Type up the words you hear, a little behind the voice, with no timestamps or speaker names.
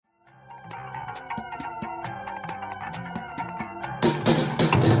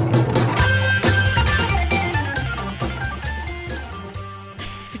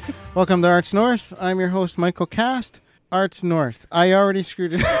Welcome to Arts North. I'm your host, Michael Cast. Arts North. I already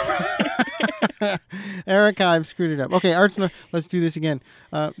screwed it up. Erica, I've screwed it up. Okay, Arts North. Let's do this again.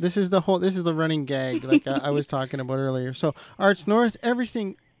 This is the running gag like I was talking about earlier. So, Arts North,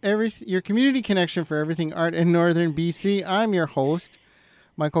 your community connection for everything art in Northern BC. I'm your host,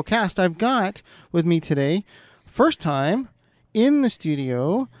 Michael Cast. I've got with me today, first time in the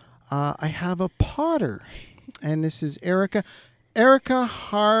studio, I have a potter. And this is Erica. Erica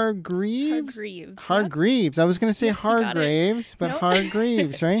Hargreaves. Hargreaves. I was going to say Hargraves, but nope.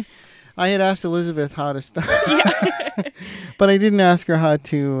 Hargreaves, right? I had asked Elizabeth how to spell it. But I didn't ask her how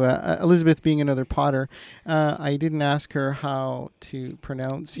to, Elizabeth being another potter, I didn't ask her how to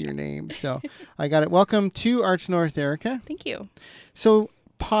pronounce your name. So I got it. Welcome to Arts North, Erica. Thank you. So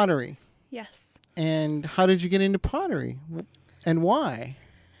pottery. Yes. And how did you get into pottery? And why?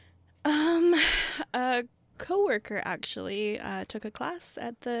 A coworker actually took a class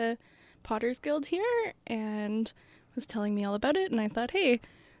at the Potters Guild here and was telling me all about it, and I thought, hey,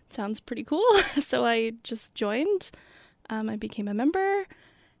 sounds pretty cool. So I just joined. I became a member,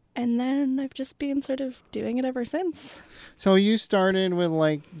 and then I've just been sort of doing it ever since. So you started with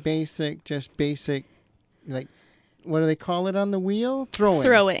basic, like, what do they call it on the wheel?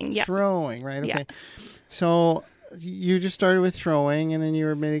 Throwing, yeah. Throwing, right? Okay. Yeah. So you just started with throwing, and then you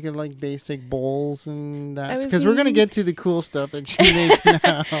were making basic bowls and that. Because we're going to get to the cool stuff that you make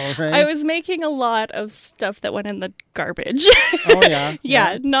now, right? I was making a lot of stuff that went in the garbage. Oh, yeah?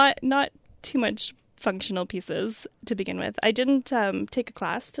 Yeah, not too much functional pieces to begin with. I didn't take a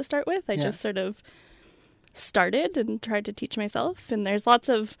class to start with. I just sort of started and tried to teach myself. And there's lots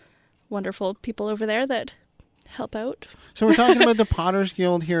of wonderful people over there that help out. So we're talking about the Potters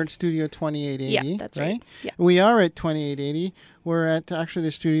Guild here at Studio 2880. Yeah, that's right. Yeah. We are at 2880. We're at actually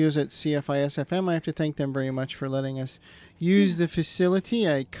the studios at CFIS FM. I have to thank them very much for letting us use the facility.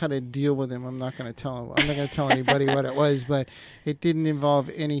 I cut a deal with them. I'm not going to tell anybody what it was, but it didn't involve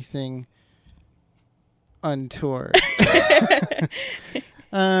anything untoward.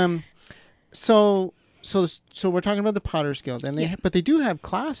 So we're talking about the Potters Guild, and but they do have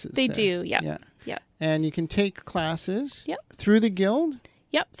classes. They there. do, yeah. Yeah. And you can take classes Yep. through the guild?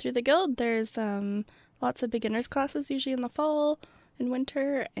 Yep, through the guild. There's lots of beginners classes usually in the fall and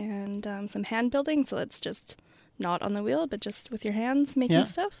winter, and some hand building, so it's just not on the wheel, but just with your hands making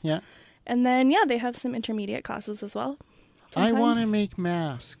stuff. Yeah. And then, they have some intermediate classes as well. Sometimes. I want to make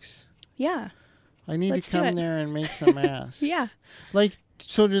masks. Yeah. I need to come there and make some masks. Yeah.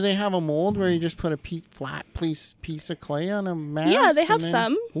 So do they have a mold where you just put a flat piece of clay on a mask? Yeah, they have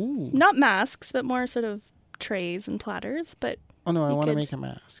some. Ooh. Not masks, but more sort of trays and platters. But oh, no, I want to make a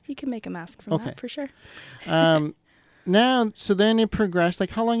mask. You can make a mask from that, for sure. Now, so then it progressed.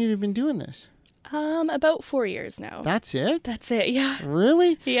 How long have you been doing this? About 4 years now. That's it? That's it, yeah.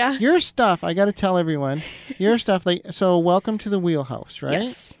 Really? Yeah. Your stuff, I got to tell everyone, your stuff, so welcome to the Wheelhouse,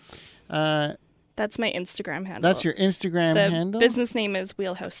 right? Yes. That's my Instagram handle. That's your Instagram handle? The business name is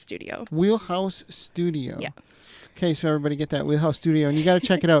Wheelhouse Studio. Wheelhouse Studio. Yeah. Okay, so everybody get that, Wheelhouse Studio. And you got to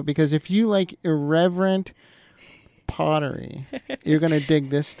check it out, because if you like irreverent pottery, you're going to dig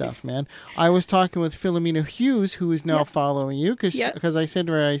this stuff, man. I was talking with Philomena Hughes, who is now following you, because I said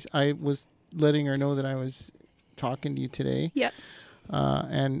to her I was letting her know that I was talking to you today. Yeah.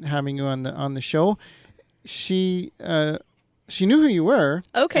 And having you on the show. She knew who you were.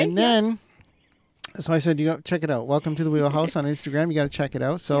 Okay. And then... So I said, you got check it out. Welcome to the Wheelhouse on Instagram. You got to check it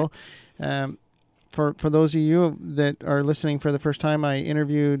out. So, for those of you that are listening for the first time, I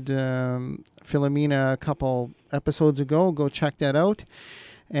interviewed Philomena a couple episodes ago. Go check that out.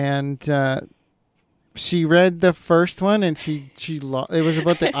 And she read the first one, and it was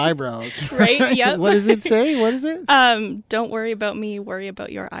about the eyebrows. Right. Yep. What does it say? What is it? Don't worry about me. Worry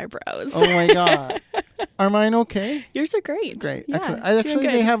about your eyebrows. Oh my God. Are mine okay? Yours are great. Great. Yeah, excellent. Actually,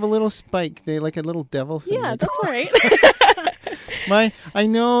 they have a little spike. They like a little devil thing. Yeah, that's all right. I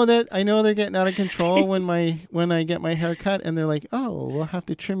know they're getting out of control when I get my hair cut, and they're like, "Oh, we'll have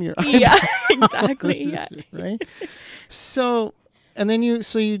to trim your eyebrows." Yeah, exactly. Yeah. Right. So, and then you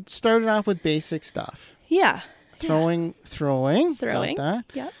started off with basic stuff. Yeah. Throwing. Got that.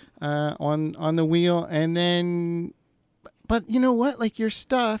 Yep. On the wheel, and then. But you know what? Your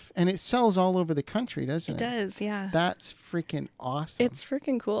stuff, and it sells all over the country, doesn't it? It does, yeah. That's freaking awesome. It's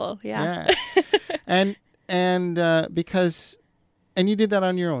freaking cool, yeah. And because, and you did that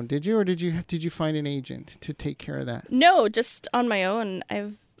on your own, did you? Or did you find an agent to take care of that? No, just on my own.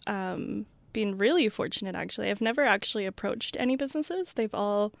 I've been really fortunate, actually. I've never actually approached any businesses. They've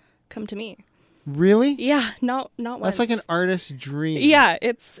all come to me. Really? Yeah, not once. That's like an artist's dream. Yeah,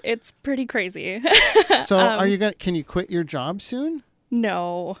 it's pretty crazy. So can you quit your job soon?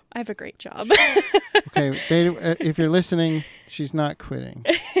 No, I have a great job. Okay, if you're listening, she's not quitting.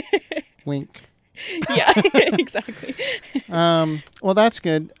 Wink. Yeah, exactly. Well, that's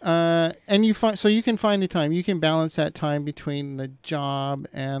good. And you can find the time. You can balance that time between the job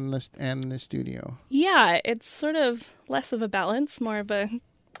and the studio. Yeah, it's sort of less of a balance, more of a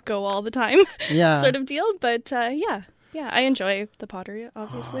go all the time sort of deal. But yeah, I enjoy the pottery,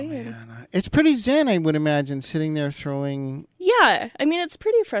 obviously. Oh, man. It's pretty zen, I would imagine, sitting there throwing. Yeah, I mean, it's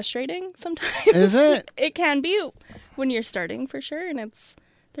pretty frustrating sometimes. Is it? It can be when you're starting, for sure, and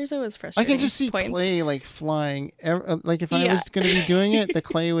there's always I frustrating can just see points. clay like flying. Like if I was going to be doing it, the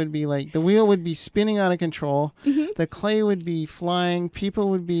clay would be like, the wheel would be spinning out of control. Mm-hmm. The clay would be flying. People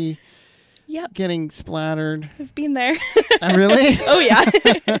would be getting splattered. I've been there. Really? Oh,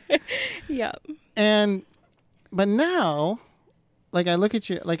 yeah. Yeah. But now, like I look at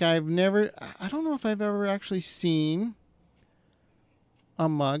you, like I don't know if I've ever actually seen a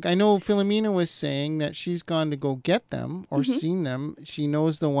mug. I know Philomena was saying that she's gone to go get them or seen them. She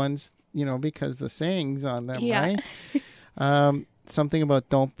knows the ones, because the sayings on them, right? Something about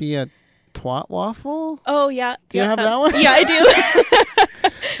don't be a twat waffle. Oh, yeah. Do you have that one? Yeah, I do.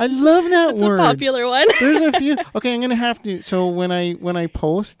 I love that word. It's a popular one. There's a few. Okay, I'm going to have to. So when I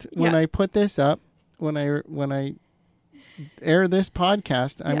post, when I put this up, when I air this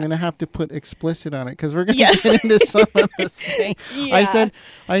podcast, I'm going to have to put explicit on it because we're going to get into some of the things. Yeah.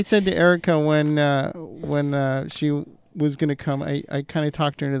 I said to Erica when she was going to come, I kind of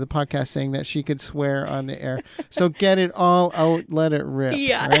talked her into the podcast saying that she could swear on the air. So get it all out, let it rip.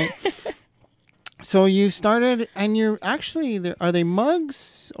 Yeah. Right? So you started, and you're actually, are they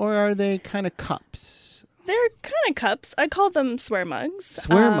mugs or are they kind of cups? They're kind of cups. I call them swear mugs.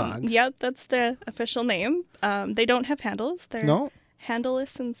 Swear mugs? Yep, that's the official name. They don't have handles. They're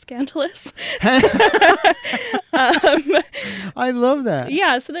handleless and scandalous. I love that.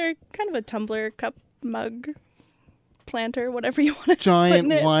 Yeah, so they're kind of a tumbler, cup, mug, planter, whatever you want to Giant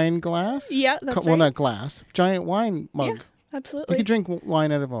put in it. Wine glass? Yeah, that's right. Well, not glass. Giant wine mug. Yeah, absolutely. You could drink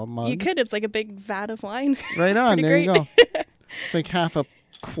wine out of a mug. You could. It's like a big vat of wine. Right on. There great. You go. It's like half a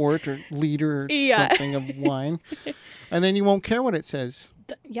quart or liter or something of wine. And then you won't care what it says.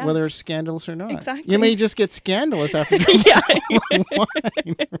 Whether it's scandalous or not. Exactly. You may just get scandalous after drinking wine.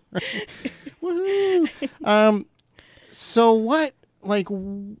 Right? Woohoo! So what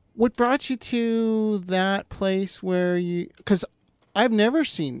brought you to that place where because I've never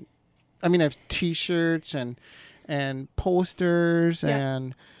seen, I've T-shirts and posters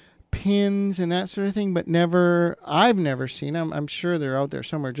and pins and that sort of thing, but I've never seen them. I'm sure they're out there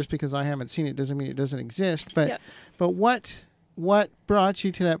somewhere. Just because I haven't seen it doesn't mean it doesn't exist. But what brought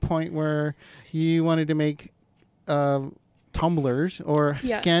you to that point where you wanted to make tumblers or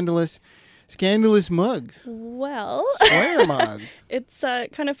scandalous mugs? Well, swear mugs. It's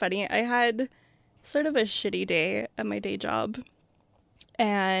kind of funny. I had sort of a shitty day at my day job,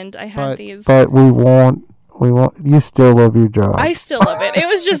 and I had these. But we won't. You still love your job. I still love it.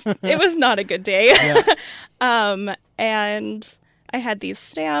 It was not a good day. Yeah. And I had these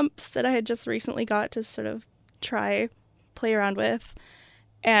stamps that I had just recently got to sort of play around with.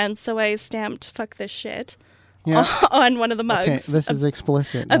 And so I stamped "fuck this shit" on one of the mugs. Okay, this is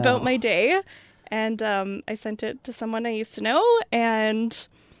explicit now. About my day. And I sent it to someone I used to know, and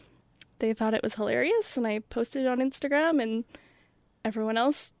they thought it was hilarious. And I posted it on Instagram, and everyone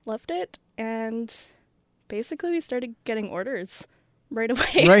else loved it. And basically, we started getting orders right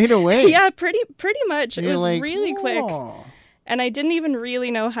away. Right away? Yeah, pretty much. It was like, really quick. And I didn't even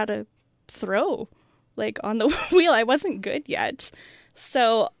really know how to throw, on the wheel. I wasn't good yet.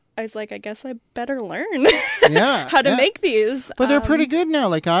 So I was like, I guess I better learn how to make these. But they're pretty good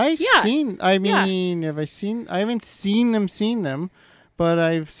now. I haven't seen them, but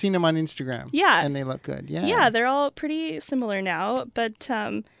I've seen them on Instagram. Yeah. And they look good. Yeah. Yeah, they're all pretty similar now. But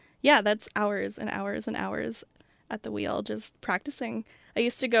that's hours and hours and hours at the wheel just practicing. I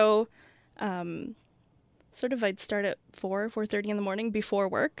used to go, I'd start at 4:30 in the morning before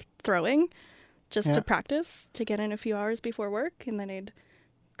work throwing, just to practice, to get in a few hours before work, and then I'd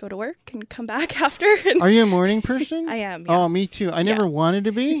go to work and come back after. Are you a morning person? I am. Yeah. Oh, me too. I never wanted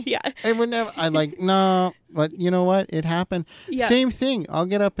to be. Yeah. I would never. No, but you know what? It happened. Yeah. Same thing. I'll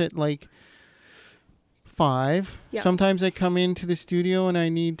get up at 5. Yeah. Sometimes I come into the studio and I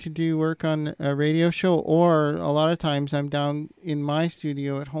need to do work on a radio show, or a lot of times I'm down in my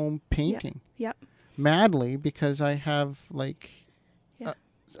studio at home painting. Yeah. Madly, because I have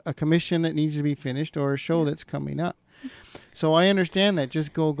a commission that needs to be finished or a show that's coming up. So I understand that.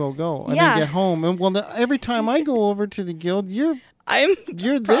 Just go. And then get home. And every time I go over to the guild, you're I'm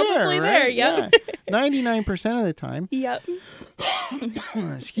You're probably there, right? there. Yep. Yeah. 99% of the time. Yep.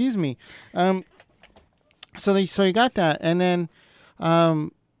 Excuse me. So you got that, and then,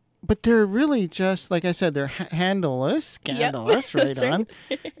 but they're really just like I said, they're handleless, scandalous, right That's on,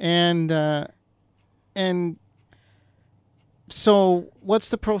 and so what's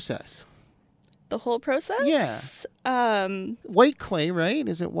the process? The whole process? Yeah. White clay, right?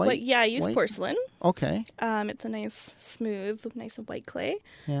 Is it white? Well, yeah, I use white? porcelain. Okay. It's a nice, smooth, nice white clay.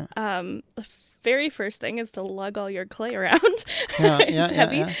 Yeah. The very first thing is to lug all your clay around. Yeah, It's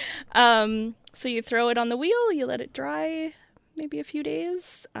heavy. yeah. So you throw it on the wheel, you let it dry maybe a few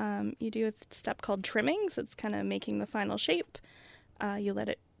days. You do a step called trimming, so it's kind of making the final shape. You let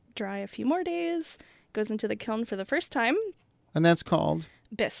it dry a few more days. Goes into the kiln for the first time. And that's called?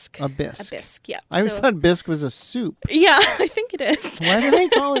 Bisque. A bisque. A bisque, yeah. I always thought bisque was a soup. Yeah, I think it is. Why do they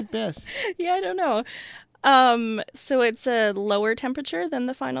call it bisque? Yeah, I don't know. So it's a lower temperature than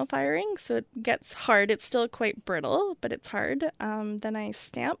the final firing, so it gets hard. It's still quite brittle, but it's hard. Then I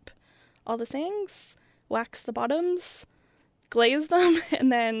stamp all the sayings, wax the bottoms, glaze them,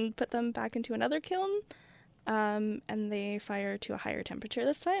 and then put them back into another kiln. And they fire to a higher temperature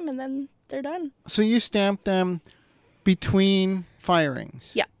this time, and then they're done. So you stamp them between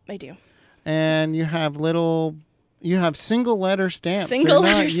firings. Yeah, I do. And you have single letter stamps. Single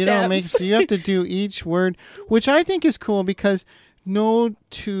letter You don't make, stamps. so you have to do each word, which I think is cool because no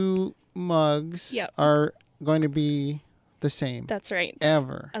two mugs Yep. are going to be the same. That's right.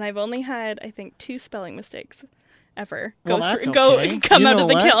 Ever. And I've only had, I think, 2 spelling mistakes ever Well, that's okay. come You out know of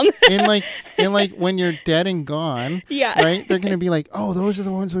the what? kiln. in like when you're dead and gone, Yeah. right? They're going to be like, oh, those are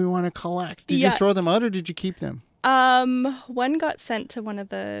the ones we want to collect. Did you Yeah. throw them out or did you keep them? One got sent to one of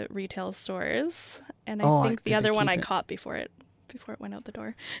the retail stores, and Oh, I think the did they other one keep I it? caught before it went out the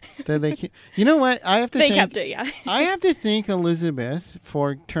door. Did they keep, you know what? I have to They think, kept it, yeah. I have to thank Elizabeth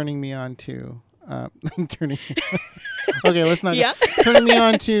for turning me on to turning. Okay, let's not. Yeah. Turning me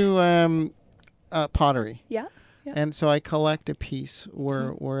on to pottery, Yeah. and so I collect a piece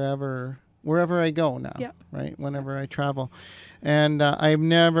wherever I go now. Yeah. Right, whenever I travel, and I've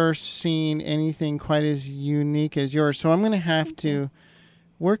never seen anything quite as unique as yours. So I'm going to have to.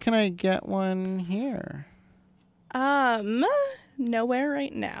 Where can I get one here? Nowhere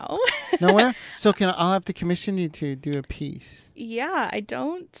right now. Nowhere. So I'll have to commission you to do a piece. Yeah, I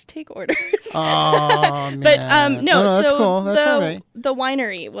don't take orders. Oh man! But no, that's so cool. That's all right. the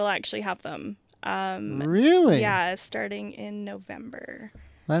winery will actually have them. Really? Yeah, starting in November.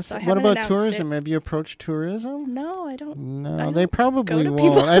 That's So I what haven't about announced tourism? Have you approached tourism? No, I don't. No, I they don't probably go to won't.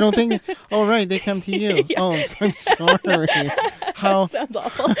 people. I don't think. Oh, right, they come to you. Yeah. Oh, I'm sorry. How? Sounds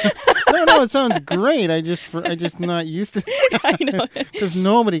awful. No, it sounds great. I just not used to I know. because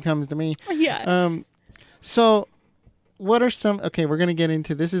nobody comes to me. Yeah. So, what are some? Okay, we're gonna get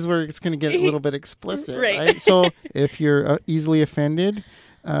into this. Is where it's gonna get a little bit explicit, Right. right? So, if you're easily offended,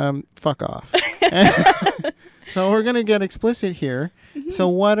 fuck off. So we're gonna get explicit here. So,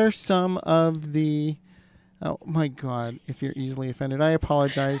 what are some of the? Oh my God! If you're easily offended, I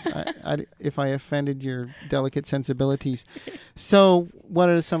apologize. If I offended your delicate sensibilities. So, what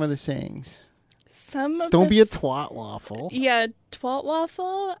are some of the sayings? Don't be a twat waffle. Yeah, twat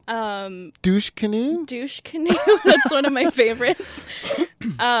waffle. Douche canoe. Douche canoe. That's one of my favorites.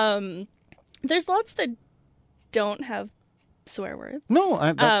 There's lots that don't have swear words. No,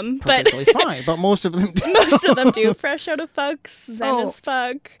 that's but- perfectly fine. But most of them do. Most of them do. Fresh out of fucks, zen Oh. as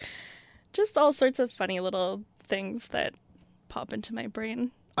fuck. Just all sorts of funny little things that pop into my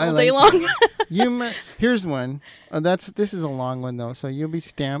brain I all day like long. Here's one. This is a long one though. So you'll be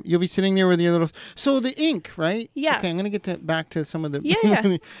sitting there with your little. So the ink, right? Yeah. Okay, I'm gonna get back to some of the.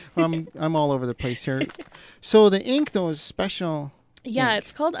 Yeah. I'm all over the place here. So the ink though is special. Yeah, ink.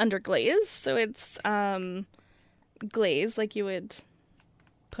 it's called underglaze. So it's glaze like you would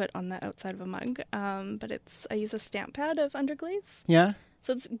put on the outside of a mug. But I use a stamp pad of underglaze. Yeah.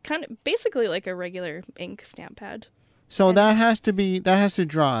 So it's kind of basically like a regular ink stamp pad. So And- that has to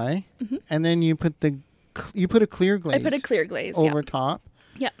dry, and then you put a clear glaze. I put a clear glaze over top.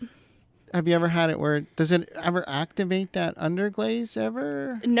 Yeah. Have you ever had it where does it ever activate that underglaze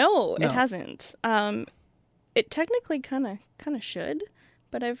ever? No, No. it hasn't. It technically kind of should,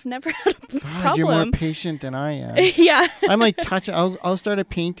 but I've never had a God, you're more problem. patient than I am. Yeah. I'm like I'll start a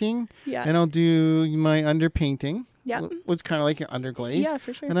painting Yeah. and I'll do my underpainting. Yeah. What's kind of like an underglaze. Yeah,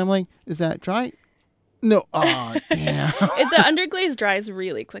 for sure. And I'm like, is that dry? No. Oh, damn. The underglaze dries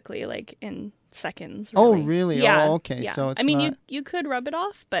really quickly, like in seconds. Oh, really? Yeah. Oh, okay. Yeah. So it's I mean, not- you could rub it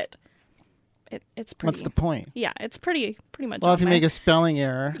off, but it's pretty. What's the point? Yeah, it's pretty much. Well, on if you my- make a spelling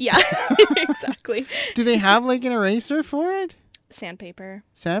error. Yeah, exactly. Do they have like an eraser for it? Sandpaper.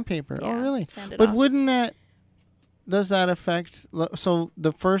 Sandpaper. Oh, Yeah, really? sand it But off. does that affect, so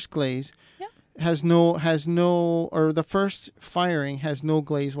the first glaze Yeah. has no, or the first firing has no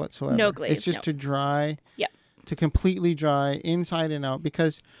glaze whatsoever? No glaze, It's just no. to dry. Yeah. To completely dry inside and out,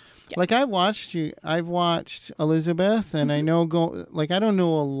 because Yeah. like I've watched Elizabeth, and I know I don't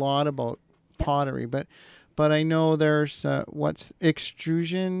know a lot about pottery, but I know there's what's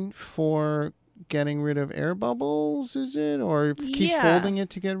extrusion for getting rid of air bubbles, is it? Or keep Yeah. folding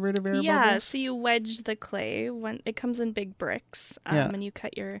it to get rid of air bubbles? So you wedge the clay when it comes in big bricks, Yeah. and you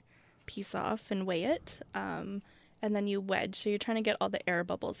cut your piece off and weigh it, and then you wedge. So you're trying to get all the air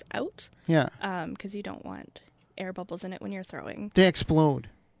bubbles out, Yeah. because you don't want air bubbles in it when you're throwing. They explode.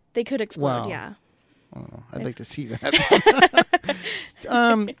 They could explode. Wow. Yeah. I don't know. I'd like to see that.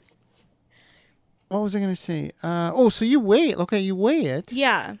 What was I going to say? So you weigh it. Okay, you weigh it.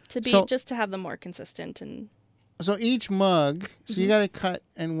 Yeah, just to have them more consistent and. So each mug, so you got to cut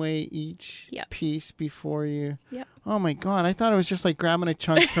and weigh each Yep. piece before you. Yep. Oh my God! I thought it was just like grabbing a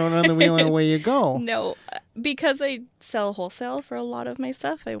chunk, throwing it on the wheel, and away you go. No, because I sell wholesale for a lot of my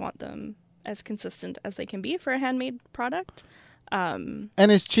stuff, I want them as consistent as they can be for a handmade product. And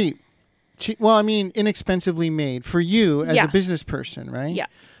it's cheap. Well, I mean, inexpensively made for you as a business person, right? Yeah.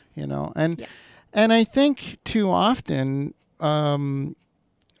 And I think too often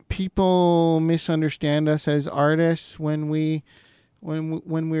people misunderstand us as artists when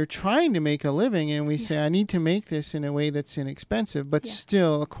we're trying to make a living, and we say, I need to make this in a way that's inexpensive but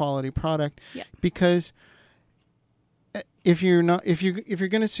still a quality product. Yeah. Because if you're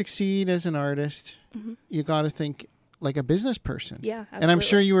going to succeed as an artist, you got to think like a business person. Yeah, absolutely. And I'm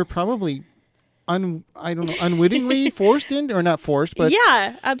sure you were probably unwittingly forced in, or not forced, but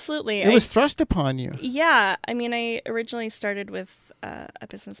yeah, absolutely. it was thrust upon you. Yeah, I mean, I originally started with a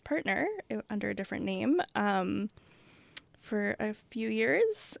business partner under a different name for a few years,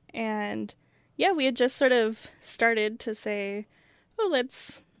 and we had just sort of started to say, oh,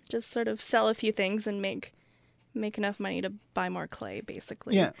 let's just sort of sell a few things and make enough money to buy more clay,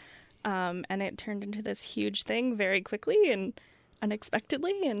 basically. Yeah. And it turned into this huge thing very quickly and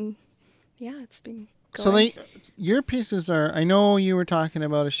unexpectedly, and it's been going. So your pieces are, I know you were talking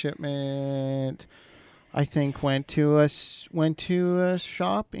about a shipment, I think went to a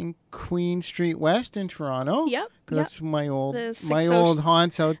shop in Queen Street West in Toronto. Yep. That's my old Oceans.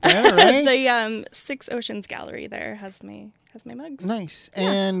 haunts out there, right? The Six Oceans Gallery there has my mugs. Nice.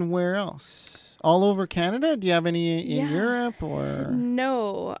 Yeah. And where else? All over Canada? Do you have any in Europe or?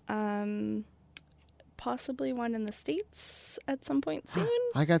 No. Possibly one in the States at some point soon.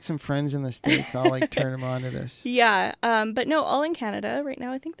 I got some friends in the States. I'll turn them on to this. Yeah. But no, all in Canada right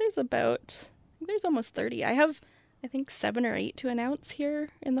now. I think there's almost 30. I have, I think, 7 or 8 to announce here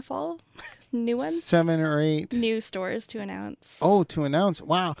in the fall. New ones. 7 or 8 new stores to announce. Oh, to announce!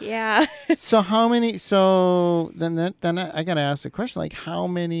 Wow. Yeah. So how many? So then I gotta ask the question: like, how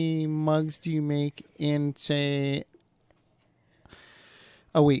many mugs do you make in, say,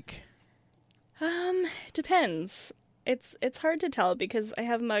 a week? Depends. It's hard to tell because I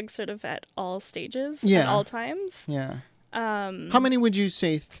have mugs sort of at all stages, at all times. Yeah. How many would you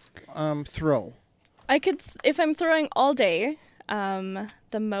say throw? I could, if I'm throwing all day,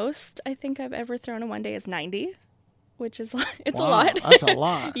 the most I think I've ever thrown in one day is 90, which is a lot. That's a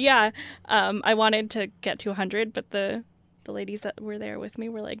lot. Yeah. I wanted to get to 100, but the ladies that were there with me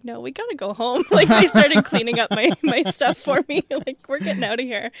were like, no, we gotta go home. Like, they started cleaning up my stuff for me. Like, we're getting out of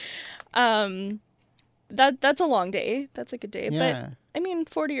here. That's a long day. That's a good day. Yeah. But I mean,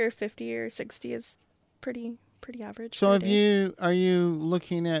 40 or 50 or 60 is pretty average. So are you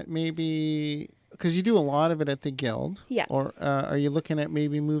looking at maybe, because you do a lot of it at the Guild. Yeah. Or are you looking at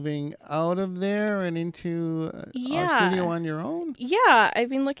maybe moving out of there and into a studio on your own? Yeah, I've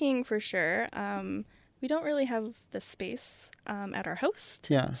been looking for sure. We don't really have the space at our house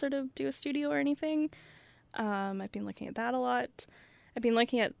to sort of do a studio or anything. I've been looking at that a lot. I've been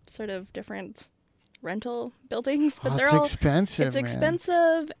looking at sort of different rental buildings, but they're all expensive. It's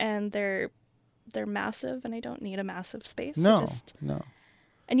expensive, and they're massive, and I don't need a massive space. No.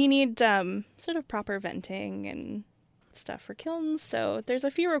 And you need sort of proper venting and stuff for kilns. So there's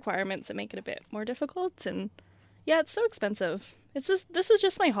a few requirements that make it a bit more difficult, and it's so expensive. This is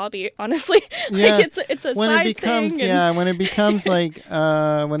just my hobby, honestly. Yeah. Like, it's a when side it becomes thing. When it becomes like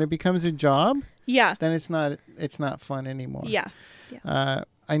when it becomes a job. Yeah. Then it's not fun anymore. Yeah.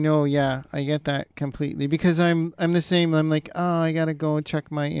 I know. Yeah, I get that completely because I'm the same. I'm like, oh, I gotta go and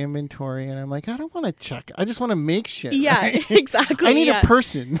check my inventory, and I'm like, I don't want to check. I just want to make shit. Yeah, right? exactly. I need a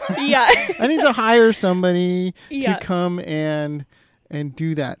person. Yeah. I need to hire somebody to come and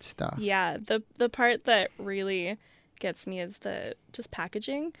do that stuff. Yeah. The part that really gets me is the just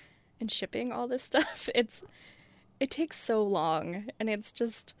packaging and shipping all this stuff. It takes so long, and it's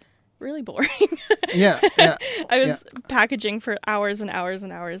just really boring. Yeah. I was packaging for hours and hours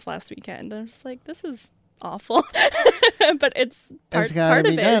and hours last weekend. I'm just like, this is awful. But it's part gotta of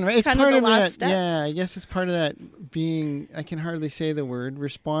be it. done, right? It's kind part of of the last that. steps. Yeah, I guess it's part of that being. I can hardly say the word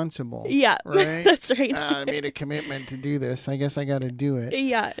responsible. Yeah, right. that's right. I made a commitment to do this. I guess I got to do it.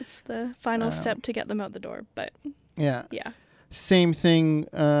 Yeah, it's the final step to get them out the door. But Yeah. Same thing.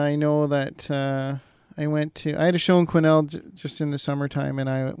 I know that I had a show in Quesnel just in the summertime, and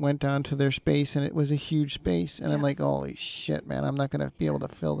I went down to their space, and it was a huge space. And I'm like, holy shit, man, I'm not going to be able to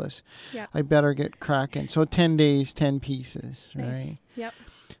fill this. Yeah. I better get cracking. So 10 days, 10 pieces, Nice. right? Yep.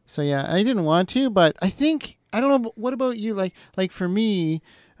 So yeah, I didn't want to, but I think, I don't know, what about you? Like for me,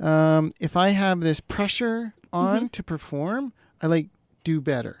 if I have this pressure on to perform, I do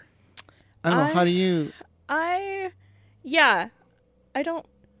better. I don't know. How do you? I don't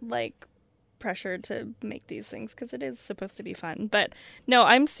like pressure to make these things because it is supposed to be fun. But no,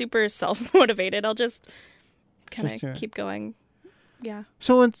 I'm super self-motivated. I'll just kind of keep going. Yeah.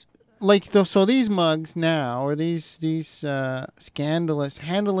 So it's like so these mugs now, or these scandalous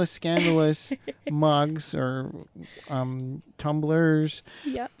mugs or tumblers.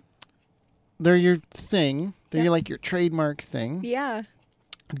 Yeah. They're your thing. They're like your trademark thing. Yeah.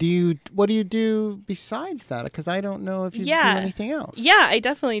 What do you do besides that? Because I don't know if you do anything else. Yeah, I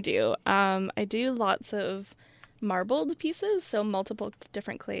definitely do. I do lots of marbled pieces, so multiple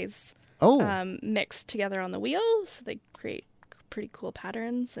different clays mixed together on the wheel, so they create pretty cool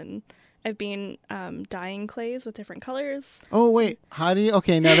patterns. And I've been dyeing clays with different colors. Oh wait, how do you?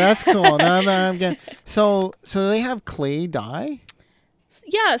 Okay, now that's cool. Now that I'm getting so they have clay dye.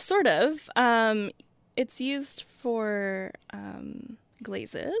 Yeah, sort of. It's used for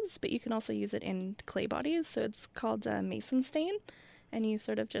glazes, but you can also use it in clay bodies. So it's called mason stain, and you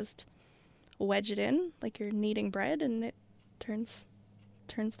sort of just wedge it in like you're kneading bread, and it turns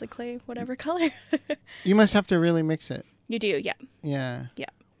the clay whatever color. You must have to really mix it. You do, yeah. Yeah. Yeah.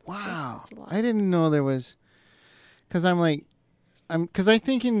 Wow. So I didn't know there was, because I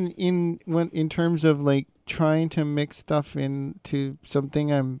think in terms of like trying to mix stuff into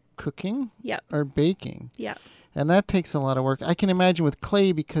something I'm cooking or baking. Yeah. And that takes a lot of work. I can imagine with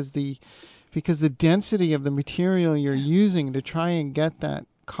clay because the density of the material you're using to try and get that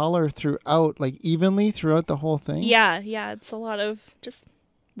color throughout, like evenly throughout the whole thing. Yeah. It's a lot of just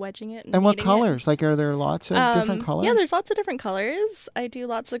wedging it. And what colors? Like, are there lots of different colors? Yeah, there's lots of different colors. I do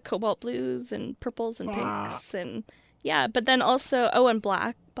lots of cobalt blues and purples and pinks and but then also and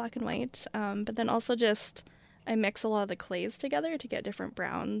black and white. But then also just I mix a lot of the clays together to get different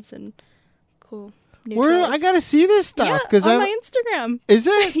browns and cool. I gotta see this stuff because on my Instagram. Is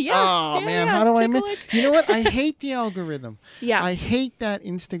it? Yeah. Oh man, how do I miss? You know what? I hate the algorithm. Yeah. I hate that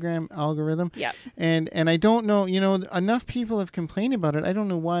Instagram algorithm. Yeah. And I don't know. Enough people have complained about it. I don't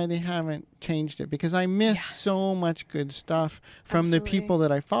know why they haven't changed it because I miss so much good stuff from the people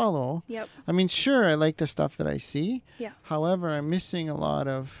that I follow. Yep. I mean, sure, I like the stuff that I see. Yeah. However, I'm missing a lot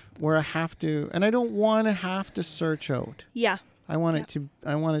of where I have to, and I don't want to have to search out. Yeah. I want it to.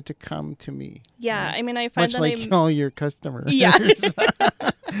 I want it to come to me. Yeah, I mean, I find much like all your customers. Yeah,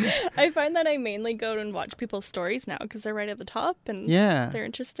 I find that I mainly go and watch people's stories now because they're right at the top and they're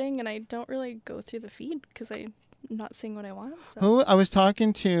interesting, and I don't really go through the feed because I'm not seeing what I want. So. Who I was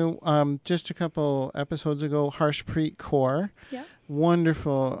talking to just a couple episodes ago, Harshpreet Kaur,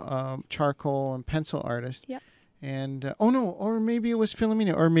 wonderful charcoal and pencil artist. Yeah. And or maybe it was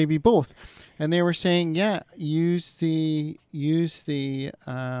Philomena, or maybe both, and they were saying, use the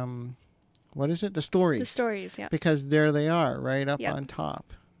what is it? The stories. The stories, because there they are, right up on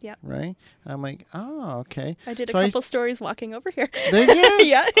top. Yeah. Right. And I'm like, oh, okay. I did a couple stories walking over here. Did you?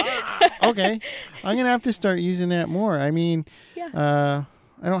 Yeah. Okay. I'm gonna have to start using that more. I mean, I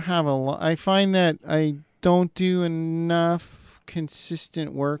don't have a lot. I find that I don't do enough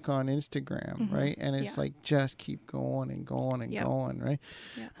consistent work on Instagram, right? And it's like just keep going and going and going, right?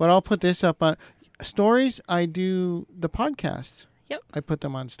 Yeah. But I'll put this up on stories. I do the podcasts. Yep. I put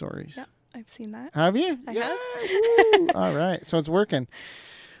them on stories. Yep. I've seen that. Have you? I have. All right. So it's working.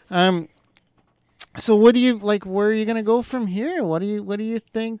 So what do you like? Where are you gonna go from here? What do you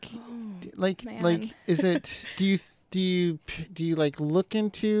think? Like is it? Do you like look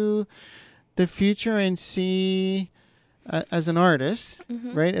into the future and see? As an artist,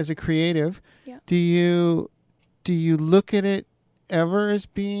 right? As a creative, do you look at it ever as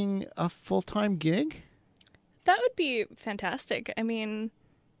being a full-time gig? That would be fantastic. I mean,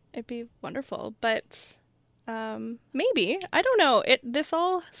 it'd be wonderful, but Maybe. I don't know. This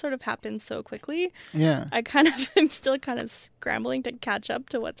all sort of happened so quickly. Yeah. I'm still kind of scrambling to catch up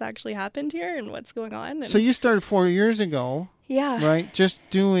to what's actually happened here and what's going on. And So you started 4 years ago, yeah. right? Just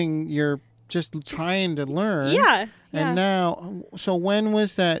trying to learn. Yeah. And now, so when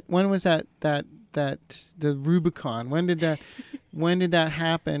was that the Rubicon? When did that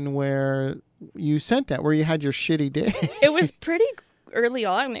happen where you sent that, where you had your shitty day? It was pretty early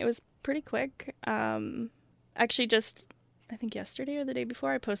on. It was pretty quick. Actually, just I think yesterday or the day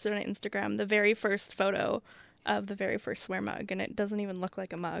before, I posted on Instagram the very first photo of the very first swear mug, and it doesn't even look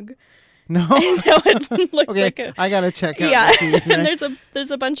like a mug. No, No, it looks okay, like a. I gotta check out. Yeah, the and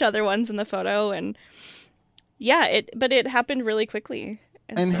there's a bunch of other ones in the photo, and yeah, it happened really quickly.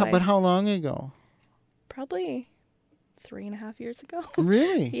 And so but how long ago? Probably 3.5 years ago.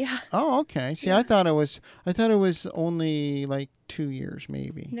 Really? Yeah. Oh, okay. See, Yeah. I thought it was only like 2 years,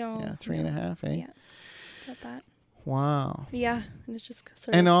 maybe. No. Yeah, 3.5. Eh? Yeah. About that. Wow. Yeah, and it's just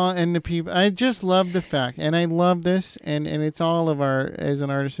sort And of. the people, I just love the fact, and I love this, and it's all of our, as an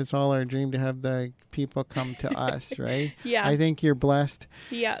artist, it's all our dream to have the people come to us, right? Yeah. I think you're blessed.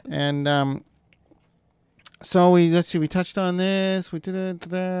 Yeah. And so let's see, we touched on this. We did it.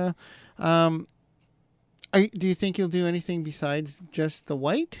 Do you think you'll do anything besides just the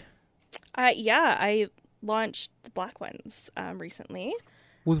white? Yeah, I launched the black ones recently.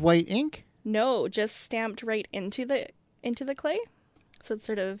 With white ink? No, just stamped right into the clay. So it's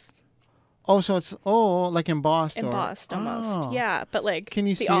sort of Oh, so it's like embossed. embossed almost. Oh. Yeah, but like Can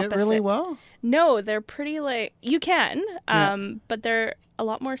you the see it really opposite. well? No, they're pretty like you can, Yeah. but they're a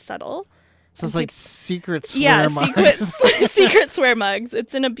lot more subtle. So it's And like secret swear Yeah, marks. secret swear mugs.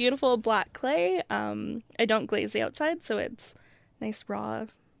 It's in a beautiful black clay. I don't glaze the outside, so it's nice raw,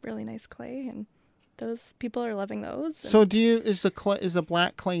 really nice clay, and those people are loving those. And So is the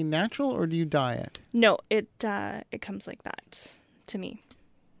black clay natural, or do you dye it? no, it comes like that to me.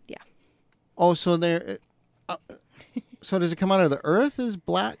 Oh, so so does it come out of the earth as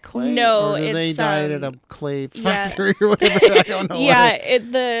black clay? No, or do they it's, dye it at a clay yeah. factory or whatever? I don't know. Yeah,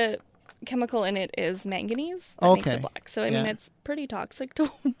 the chemical in it is manganese. That makes Okay. it black. So I mean, Yeah. it's pretty toxic to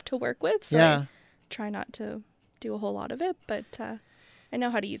work with. So Yeah. I try not to do a whole lot of it, but I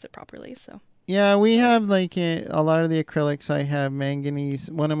know how to use it properly. So Yeah, we have like a lot of the acrylics. I have manganese.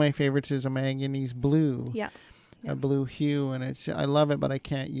 One of my favorites is a manganese blue. yeah. A blue hue, and I love it, but I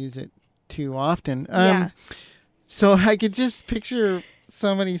can't use it too often. Yeah. So I could just picture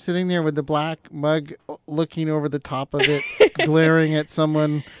somebody sitting there with the black mug, looking over the top of it, glaring at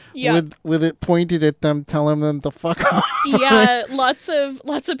someone Yeah. with it pointed at them, telling them to fuck off. Yeah, lots of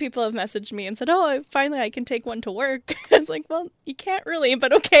people have messaged me and said, "Oh, finally I can take one to work." I was like, "Well, you can't really,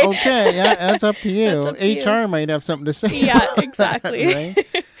 but okay." Okay, yeah, that's up to you. That's up to you. HR might have something to say. Yeah, about that, exactly. right?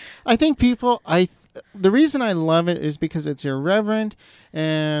 I think people. The reason I love it is because it's irreverent,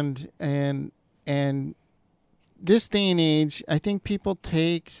 and this day and age, I think people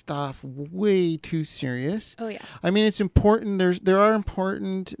take stuff way too serious. Oh yeah. I mean, it's important. There are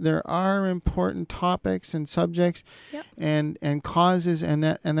important topics and subjects, Yep. and causes and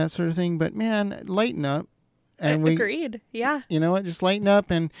that sort of thing. But man, lighten up, and Agreed. Yeah. you know what? Just lighten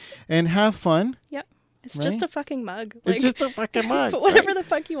up and have fun. Yep. It's Right? just a fucking mug. It's just a fucking mug. Put whatever right? the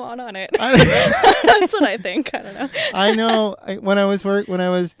fuck you want on it. I, That's what I think. I don't know. I know. When I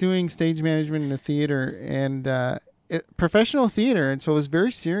was doing stage management in the theater and professional theater, and so it was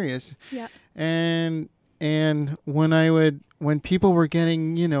very serious. Yeah. And when people were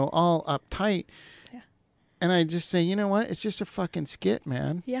getting all uptight, Yeah. and I just say, you know what? It's just a fucking skit,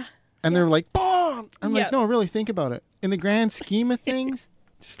 man. Yeah. And they're like, "Bomb!" I'm Yeah. like, no, really think about it. In the grand scheme of things,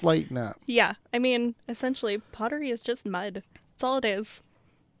 just lighten up. Yeah. I mean, essentially, pottery is just mud. That's all it is.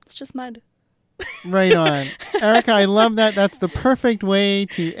 It's just mud. Right on. Erica, I love that. That's the perfect way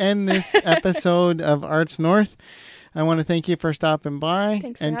to end this episode of Arts North. I want to thank you for stopping by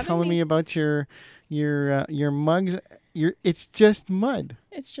Thanks for and having telling me. me about your mugs. It's just mud.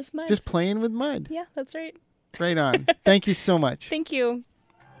 It's just mud. Just playing with mud. Yeah, that's right. Right on. Thank you so much. Thank you.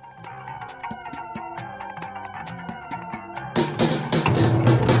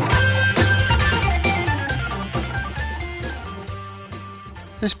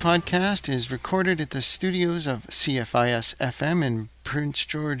 This podcast is recorded at the studios of CFIS FM in Prince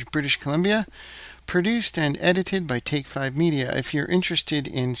George, British Columbia. Produced and edited by Take 5 Media. If you're interested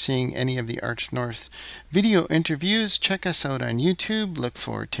in seeing any of the Arts North video interviews, check us out on YouTube, look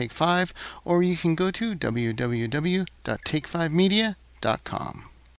for Take 5, or you can go to www.take5media.com.